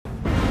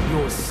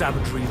Your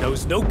savagery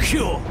knows no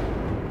cure.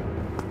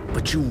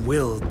 But you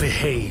will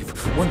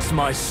behave once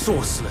my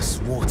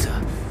sourceless water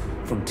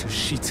from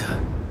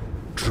Tushita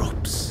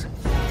drops.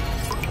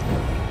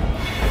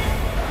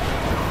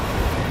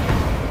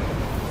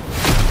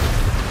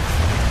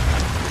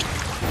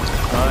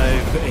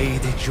 I've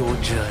aided your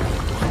journey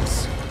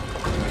once.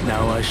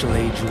 Now I shall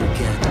aid you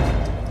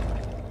again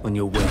on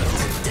your way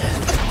to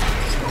death.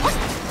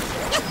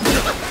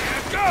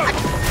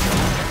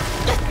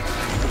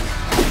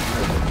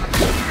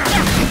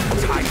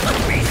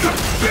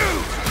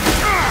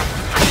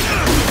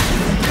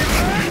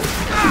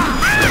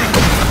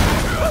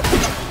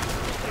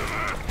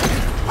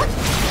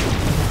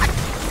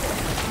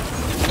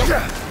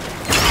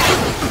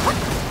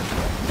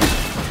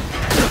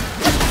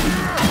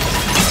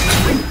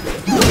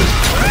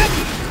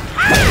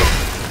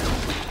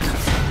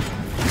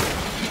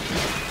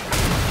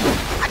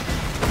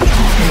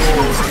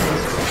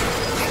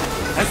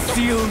 Has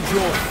sealed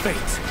your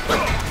fate.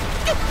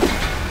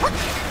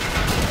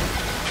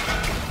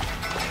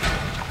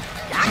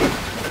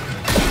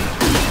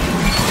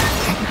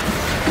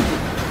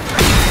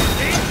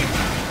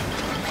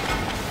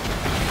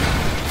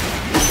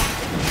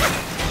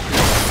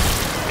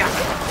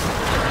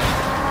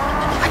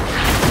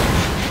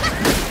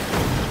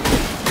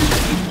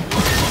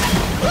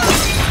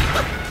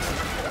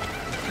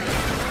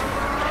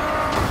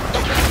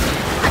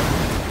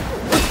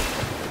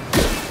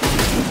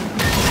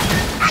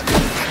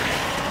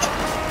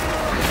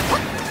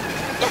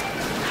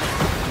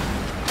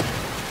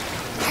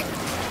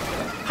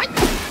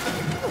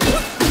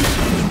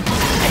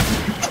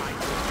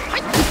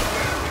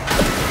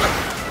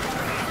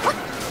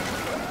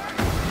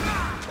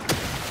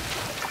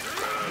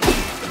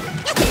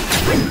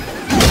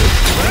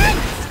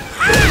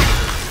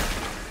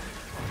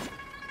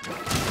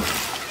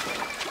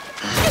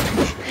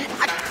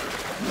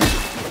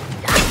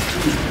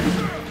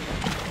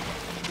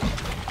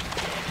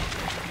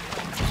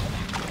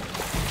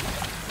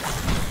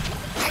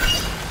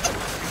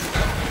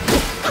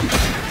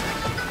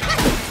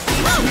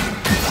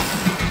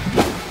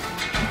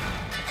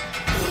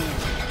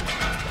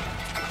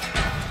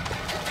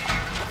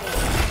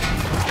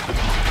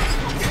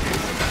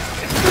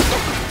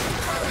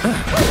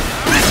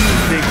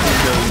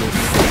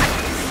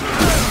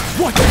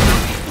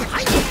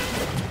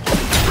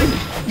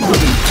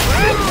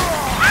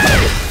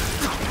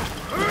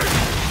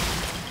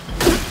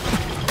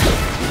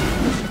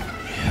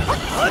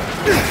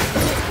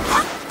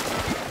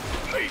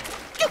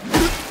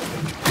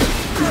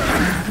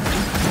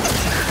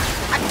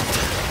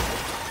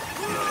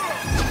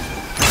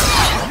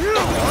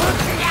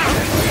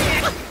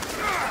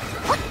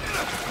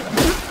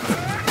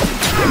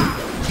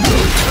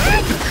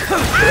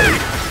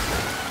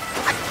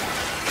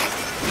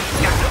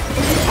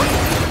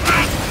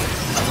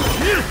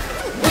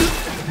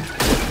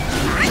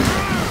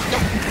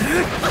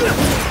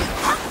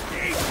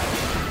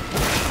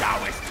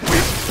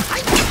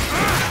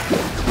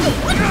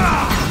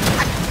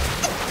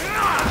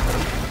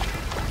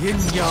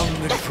 Yin-yang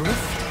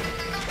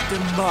adrift,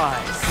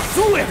 demise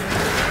swift!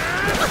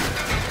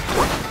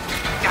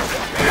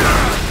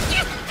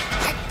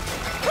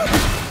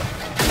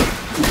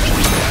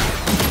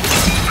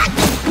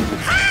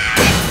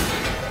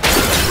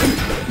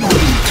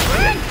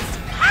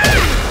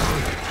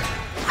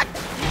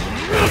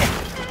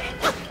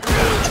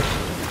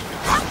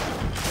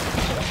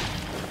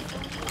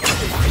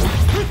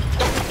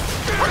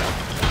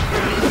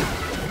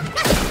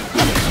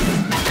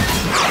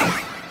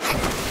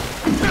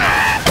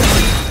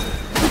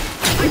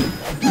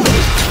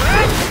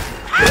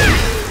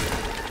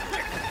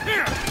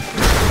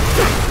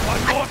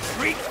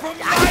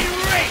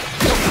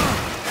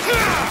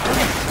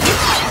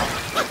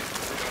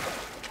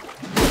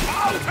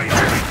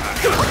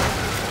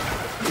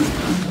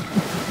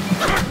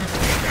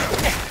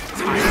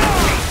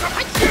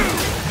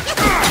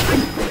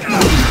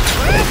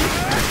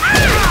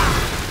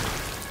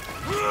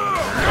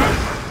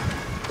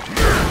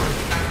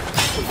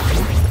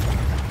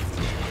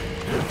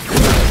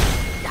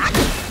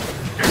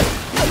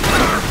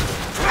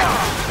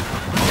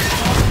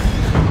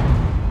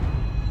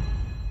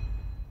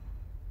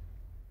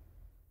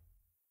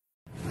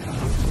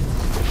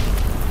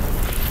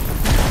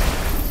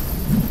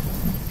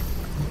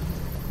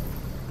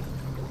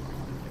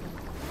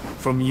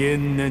 From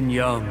yin and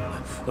yang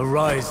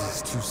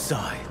arises two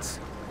sides.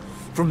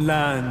 From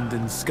land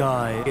and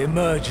sky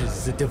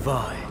emerges a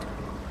divide.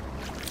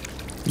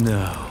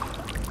 Now,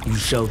 you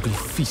shall be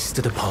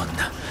feasted upon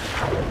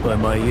by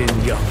my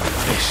yin-yang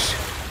fish.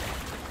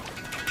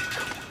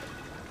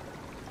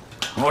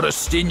 What a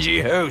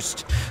stingy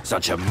host!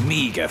 Such a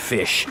meager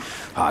fish.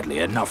 Hardly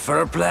enough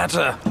for a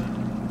platter.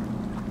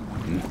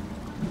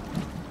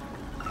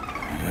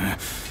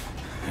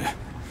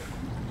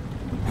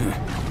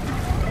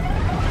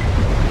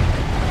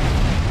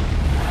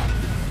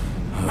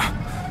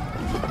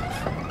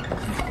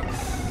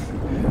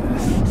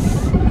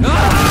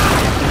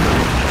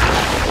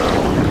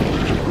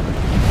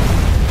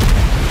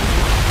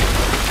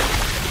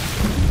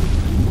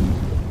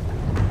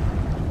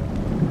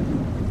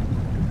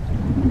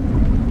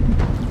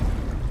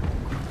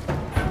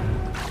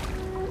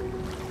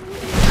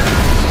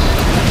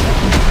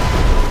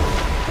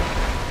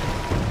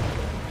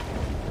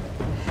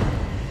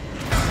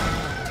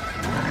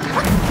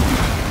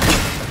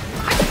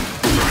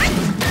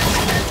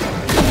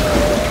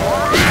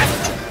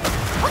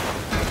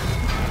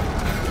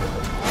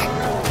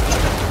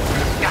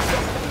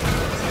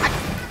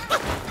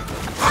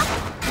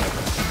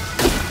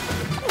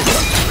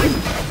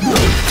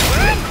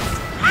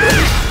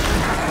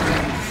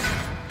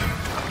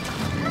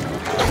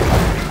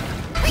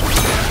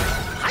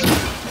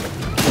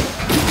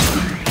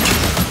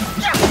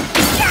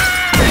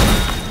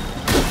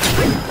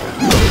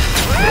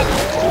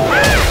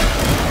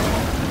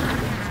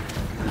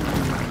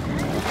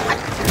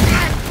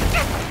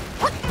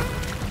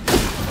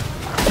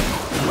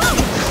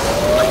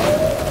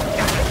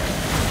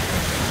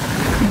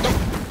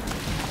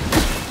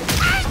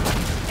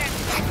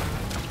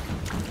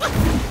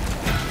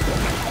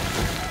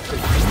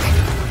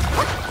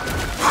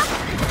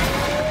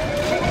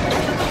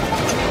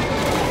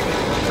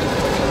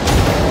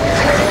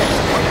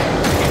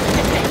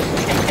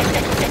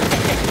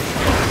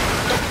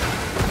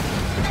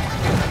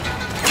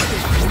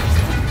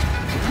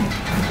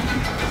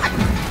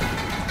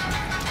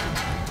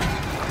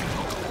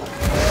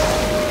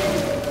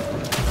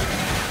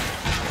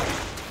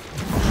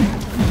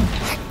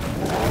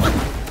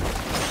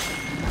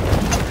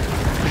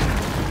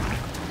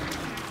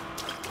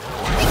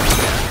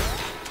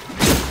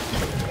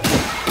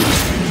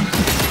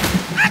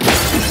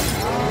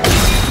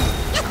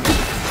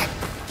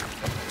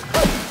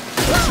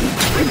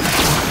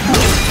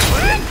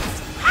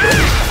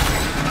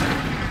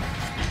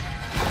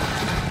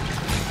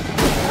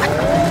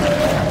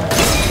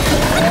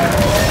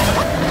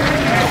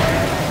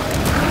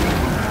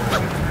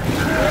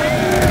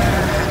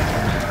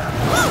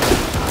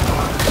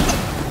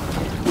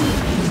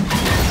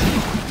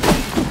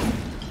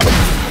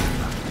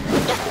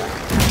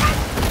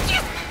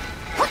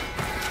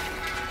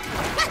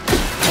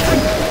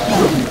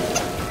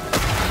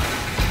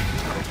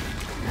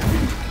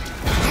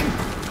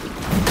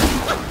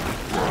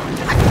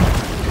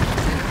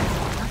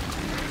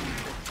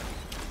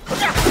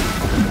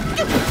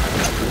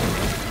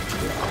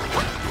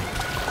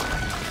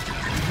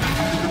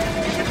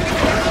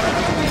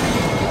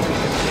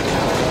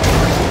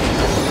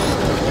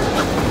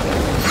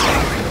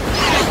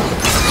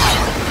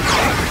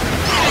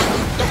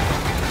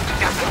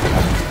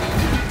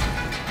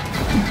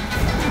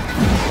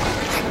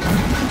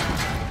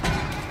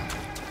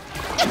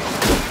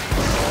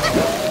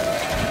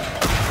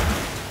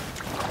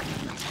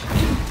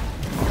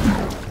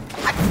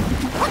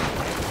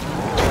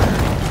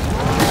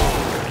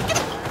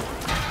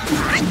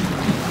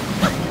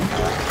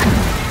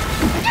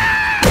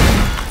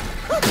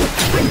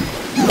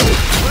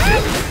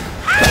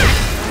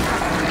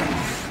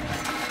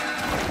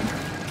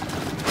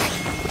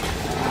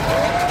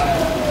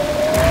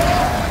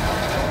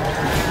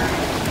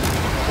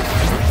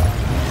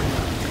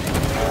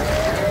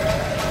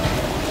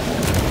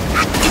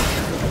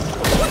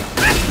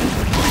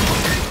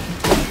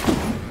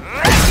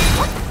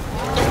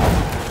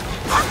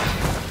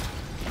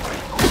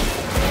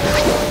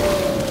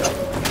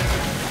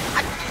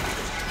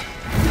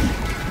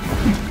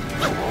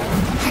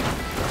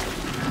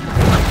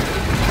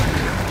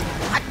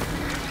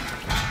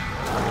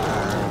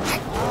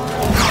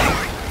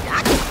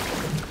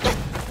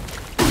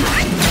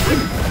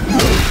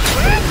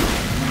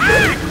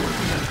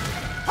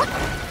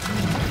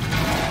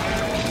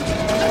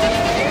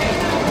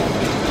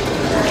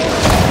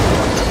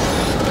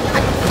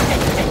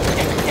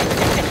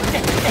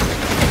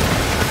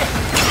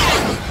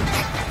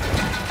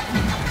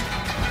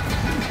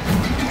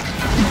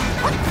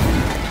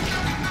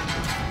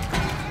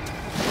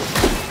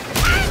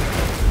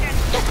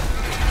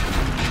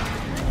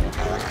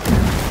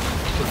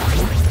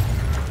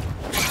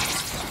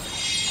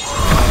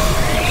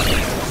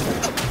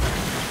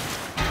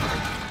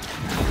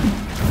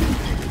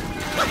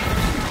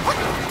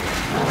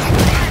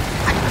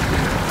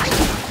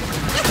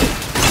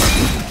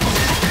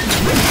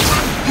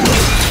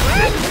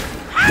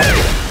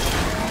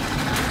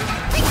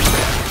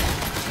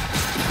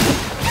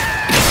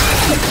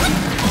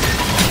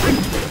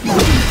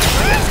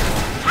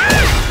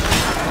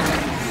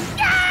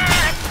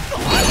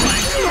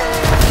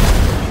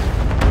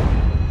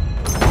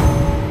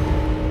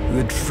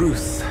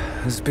 truth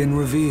has been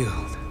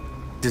revealed.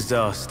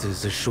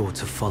 Disasters are sure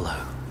to follow.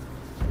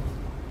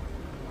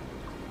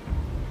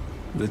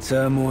 The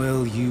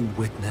turmoil you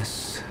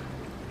witness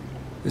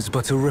is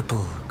but a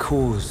ripple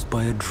caused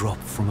by a drop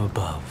from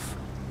above.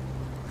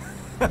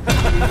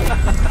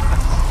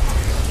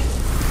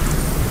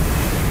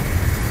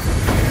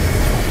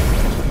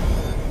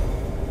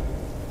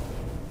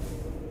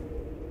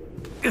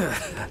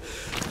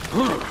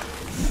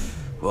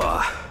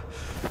 What?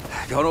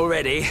 Gone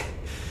already?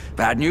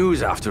 Bad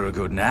news after a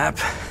good nap.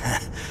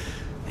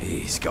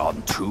 He's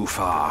gone too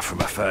far from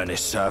a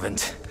furnace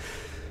servant.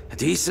 A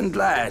decent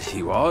lad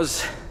he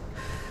was.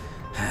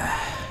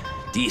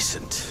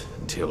 Decent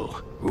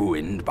until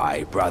ruined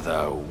by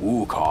brother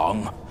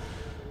Wukong.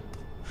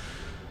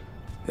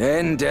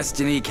 Then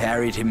destiny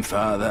carried him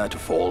further to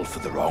fall for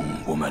the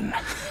wrong woman.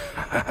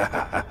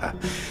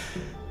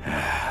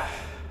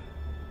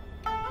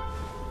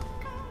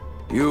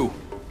 You,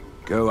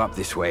 go up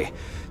this way.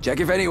 Check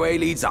if any way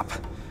leads up.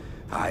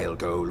 I'll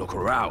go look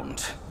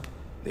around.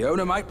 The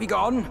owner might be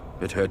gone,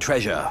 but her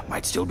treasure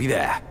might still be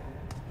there.